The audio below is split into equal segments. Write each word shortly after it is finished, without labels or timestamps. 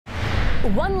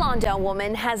One Lawndale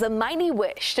woman has a mighty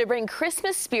wish to bring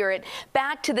Christmas spirit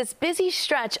back to this busy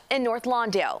stretch in North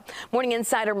Lawndale. Morning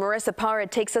Insider Marissa Parra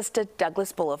takes us to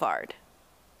Douglas Boulevard.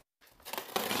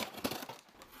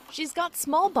 She's got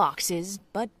small boxes,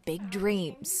 but big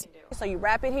dreams. So you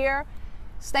wrap it here,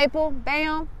 staple,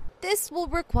 bam. This will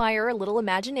require a little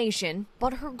imagination,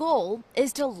 but her goal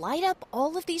is to light up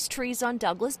all of these trees on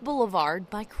Douglas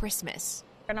Boulevard by Christmas.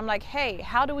 And I'm like, hey,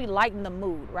 how do we lighten the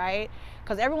mood, right?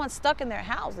 Because everyone's stuck in their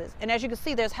houses. And as you can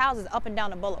see, there's houses up and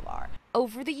down the boulevard.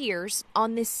 Over the years,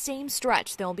 on this same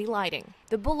stretch they'll be lighting.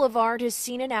 The boulevard has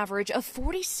seen an average of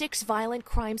 46 violent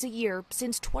crimes a year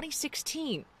since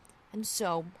 2016. And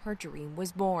so her dream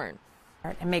was born.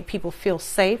 And make people feel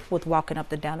safe with walking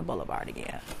up and down the boulevard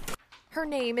again. Her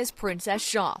name is Princess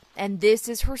Shaw, and this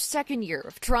is her second year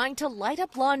of trying to light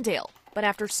up Lawndale. But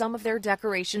after some of their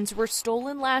decorations were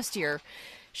stolen last year,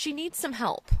 she needs some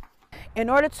help. In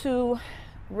order to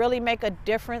really make a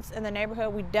difference in the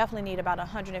neighborhood, we definitely need about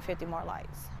 150 more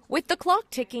lights. With the clock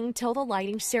ticking till the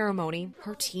lighting ceremony,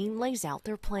 her team lays out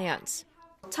their plans.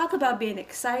 Talk about being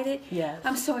excited. Yes.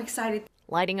 I'm so excited.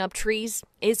 Lighting up trees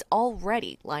is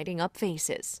already lighting up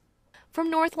faces. From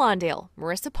North Lawndale,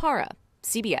 Marissa Parra,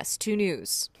 CBS 2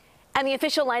 News. And the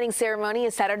official lighting ceremony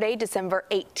is Saturday, December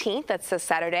 18th. That's this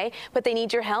Saturday. But they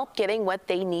need your help getting what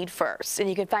they need first. And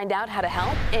you can find out how to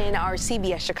help in our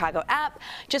CBS Chicago app.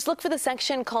 Just look for the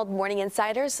section called Morning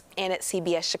Insiders and at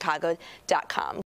cbschicago.com.